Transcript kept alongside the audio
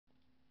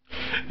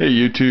Hey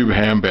YouTube,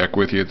 Ham back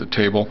with you at the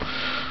table.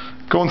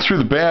 Going through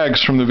the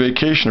bags from the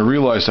vacation, I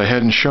realized I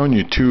hadn't shown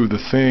you two of the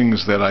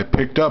things that I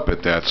picked up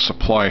at that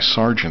Supply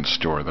Sergeant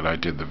store that I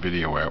did the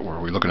video at,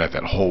 where we're looking at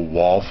that whole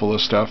wall full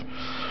of stuff.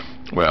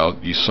 Well,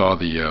 you saw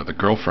the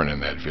girlfriend in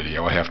that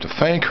video. I have to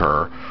thank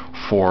her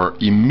for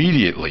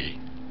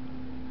immediately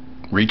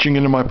reaching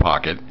into my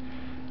pocket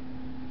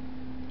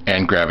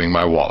and grabbing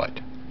my wallet.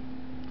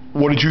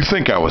 What did you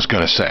think I was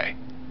going to say?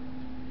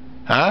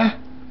 Huh?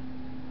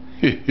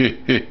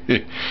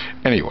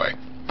 Anyway,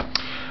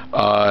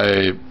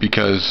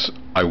 because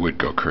I would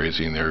go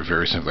crazy in there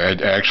very simply. I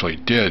actually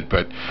did,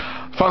 but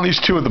found these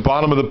two at the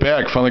bottom of the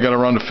bag. Finally got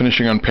around to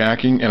finishing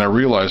unpacking, and I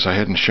realized I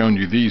hadn't shown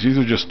you these. These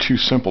are just two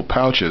simple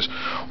pouches.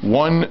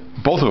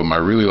 Both of them I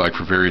really like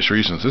for various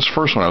reasons. This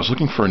first one, I was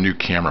looking for a new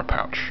camera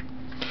pouch.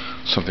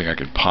 Something I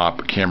could pop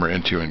a camera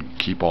into and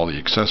keep all the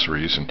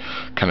accessories and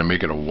kind of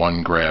make it a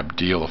one-grab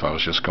deal if I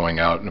was just going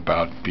out and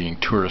about being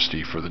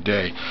touristy for the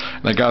day.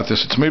 And I got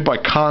this. It's made by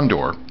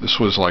Condor. This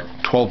was like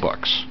 12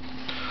 bucks.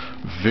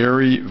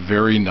 Very,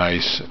 very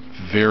nice,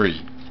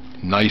 very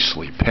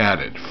nicely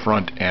padded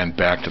front and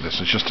back to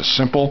this. It's just a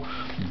simple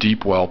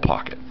deep well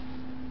pocket.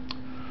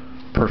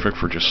 Perfect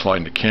for just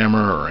sliding the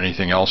camera or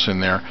anything else in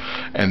there.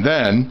 And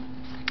then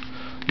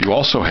you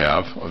also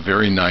have a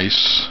very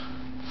nice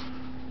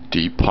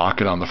deep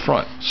pocket on the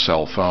front.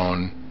 Cell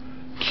phone,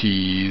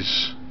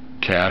 keys,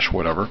 cash,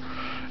 whatever.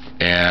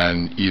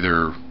 And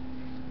either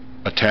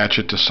attach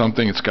it to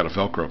something. It's got a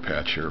Velcro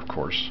patch here, of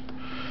course.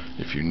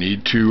 If you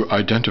need to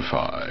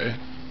identify,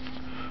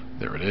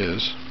 there it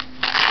is.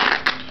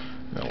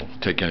 It'll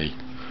take any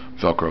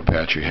Velcro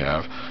patch you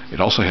have.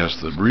 It also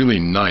has the really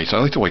nice, I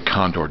like the way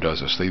Condor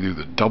does this. They do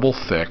the double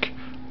thick,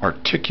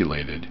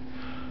 articulated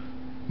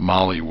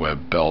Molly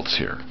web belts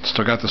here. It's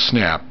still got the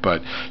snap,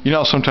 but you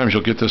know, sometimes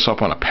you'll get this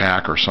up on a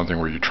pack or something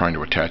where you're trying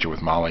to attach it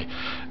with Molly,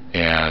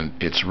 and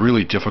it's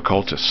really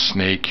difficult to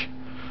snake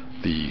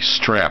the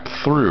strap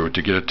through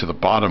to get it to the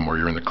bottom where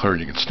you're in the clear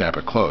and you can snap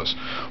it closed.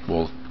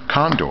 Well,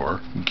 Condor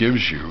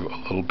gives you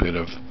a little bit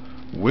of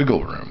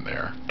wiggle room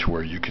there to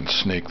where you can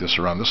snake this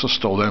around. This is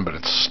still in, but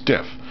it's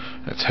stiff.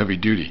 It's heavy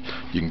duty.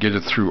 You can get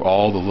it through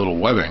all the little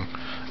webbing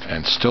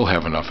and still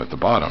have enough at the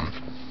bottom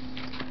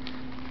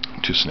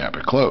to snap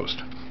it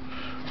closed,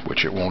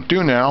 which it won't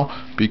do now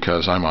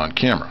because I'm on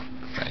camera.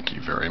 Thank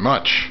you very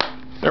much.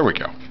 There we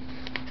go.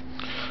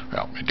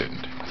 Well, it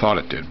didn't. I thought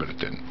it did, but it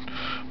didn't.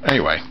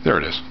 Anyway, there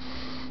it is.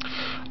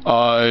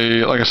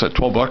 Like I said,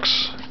 12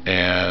 bucks,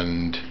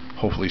 and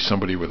hopefully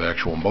somebody with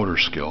actual motor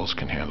skills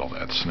can handle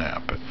that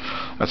snap. But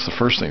that's the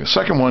first thing. The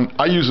second one,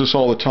 I use this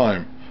all the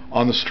time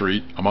on the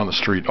street. I'm on the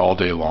street all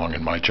day long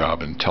in my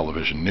job in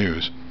television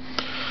news.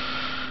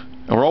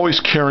 And we're always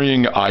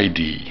carrying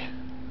ID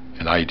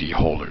and ID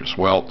holders.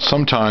 Well,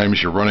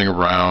 sometimes you're running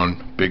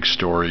around, big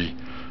story.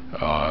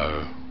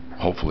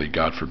 Hopefully,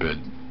 God forbid,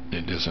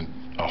 it isn't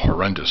a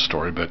horrendous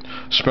story, but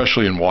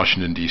especially in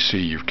Washington, D.C.,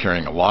 you're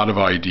carrying a lot of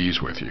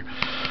IDs with you.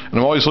 And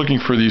I'm always looking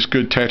for these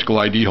good tactical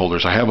ID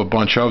holders. I have a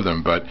bunch of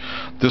them, but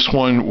this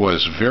one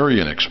was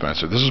very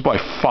inexpensive. This is by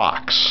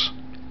Fox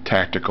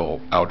Tactical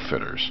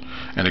Outfitters.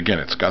 And again,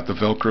 it's got the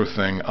Velcro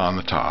thing on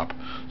the top,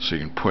 so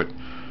you can put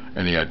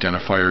any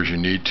identifiers you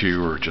need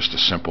to, or just a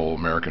simple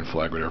American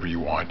flag, whatever you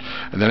want.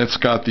 And then it's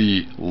got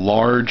the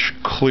large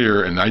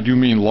clear, and I do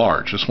mean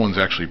large, this one's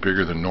actually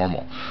bigger than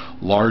normal,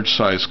 large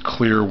size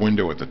clear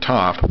window at the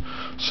top,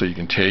 so you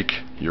can take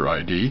your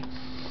ID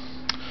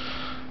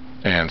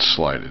and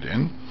slide it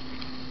in,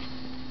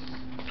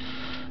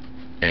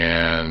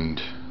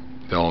 and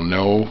they'll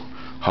know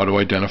how to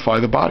identify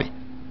the body.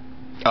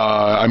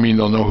 I mean,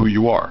 they'll know who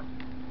you are.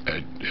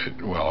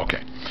 Well,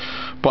 okay.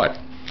 But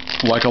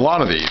like a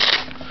lot of these,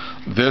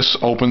 this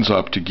opens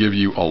up to give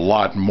you a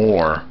lot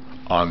more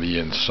on the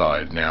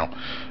inside. Now,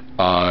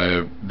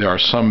 there are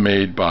some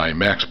made by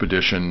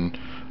Maxpedition,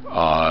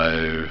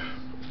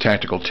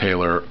 Tactical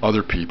Tailor,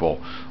 other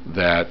people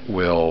that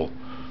will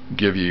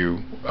give you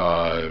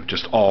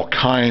just all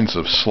kinds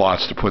of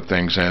slots to put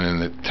things in,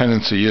 and the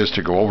tendency is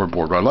to go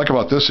overboard. What I like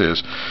about this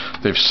is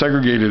they've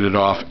segregated it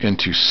off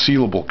into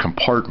sealable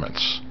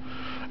compartments,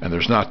 and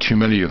there's not too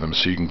many of them,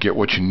 so you can get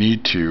what you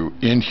need to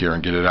in here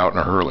and get it out in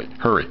a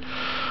hurry.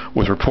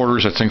 With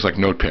reporters, that's things like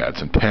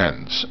notepads and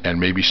pens and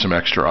maybe some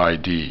extra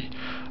ID,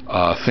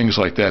 things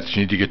like that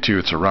you need to get to.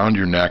 It's around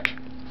your neck.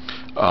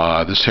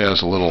 This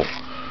has a little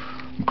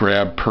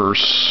grab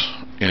purse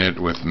in it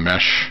with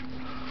mesh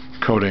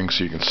coating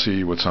so you can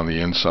see what's on the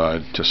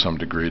inside to some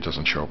degree. It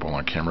doesn't show up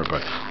on camera,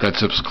 but that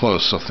zips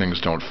closed so things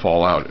don't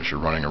fall out as you're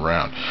running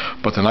around.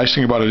 But the nice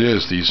thing about it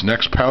is these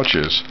next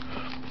pouches,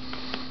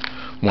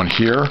 one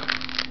here,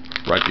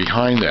 right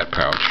behind that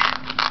pouch,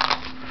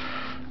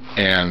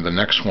 and the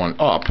next one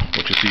up,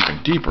 which is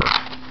even deeper.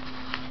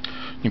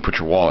 You can put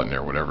your wallet in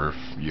there, whatever, if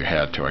you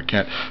had to. I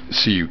can't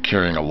see you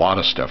carrying a lot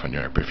of stuff in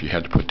there, but if you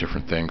had to put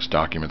different things,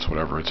 documents,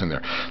 whatever, it's in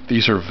there.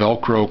 These are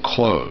Velcro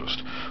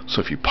closed,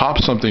 so if you pop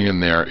something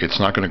in there, it's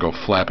not going to go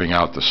flapping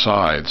out the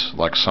sides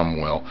like some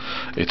will.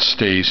 It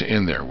stays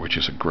in there, which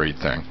is a great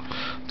thing.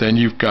 Then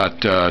you've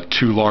got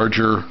two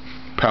larger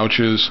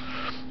pouches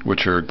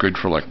which are good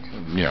for, like,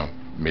 you know,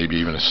 maybe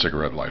even a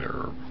cigarette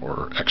lighter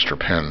or extra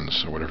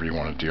pens or whatever you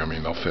want to do. I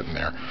mean, they'll fit in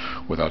there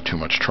without too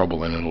much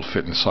trouble, and it'll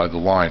fit inside the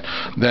line.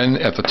 Then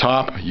at the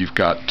top, you've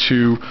got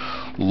two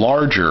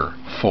larger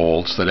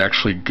folds that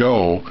actually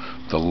go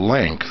the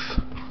length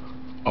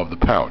of the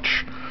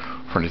pouch.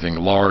 For anything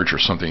large or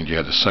something, you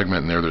had a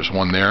segment in there, there's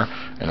one there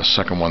and a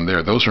second one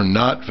there. Those are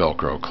not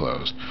Velcro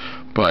closed.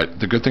 But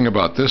the good thing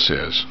about this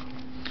is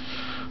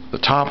the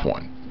top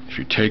one, if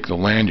you take the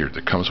lanyard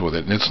that comes with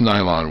it, and it's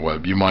nylon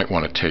web, you might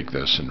want to take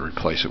this and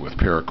replace it with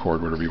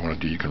paracord, whatever you want to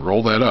do. You can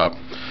roll that up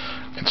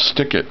and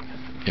stick it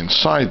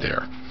inside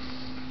there,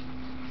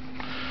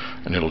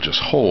 and it'll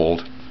just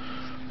hold.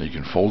 You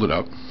can fold it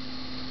up,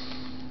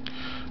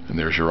 and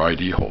there's your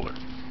ID holder.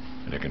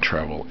 And it can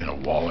travel in a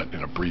wallet,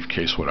 in a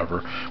briefcase,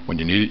 whatever. When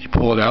you need it, you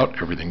pull it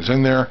out, everything's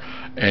in there,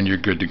 and you're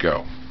good to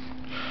go.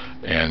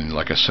 And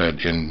like I said,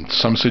 in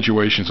some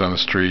situations on the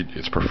street,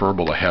 it's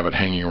preferable to have it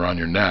hanging around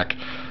your neck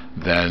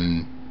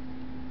than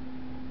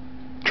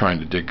trying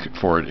to dig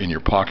for it in your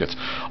pockets.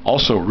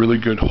 Also, really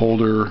good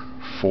holder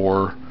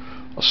for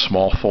a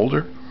small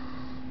folder.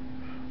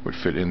 Would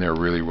fit in there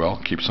really well,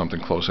 keep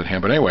something close at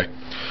hand. But anyway,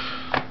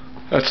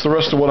 that's the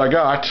rest of what I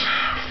got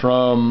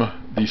from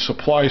the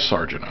Supply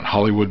Sergeant on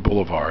Hollywood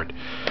Boulevard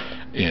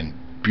in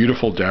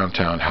beautiful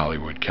downtown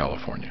Hollywood,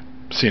 California.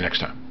 See you next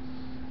time.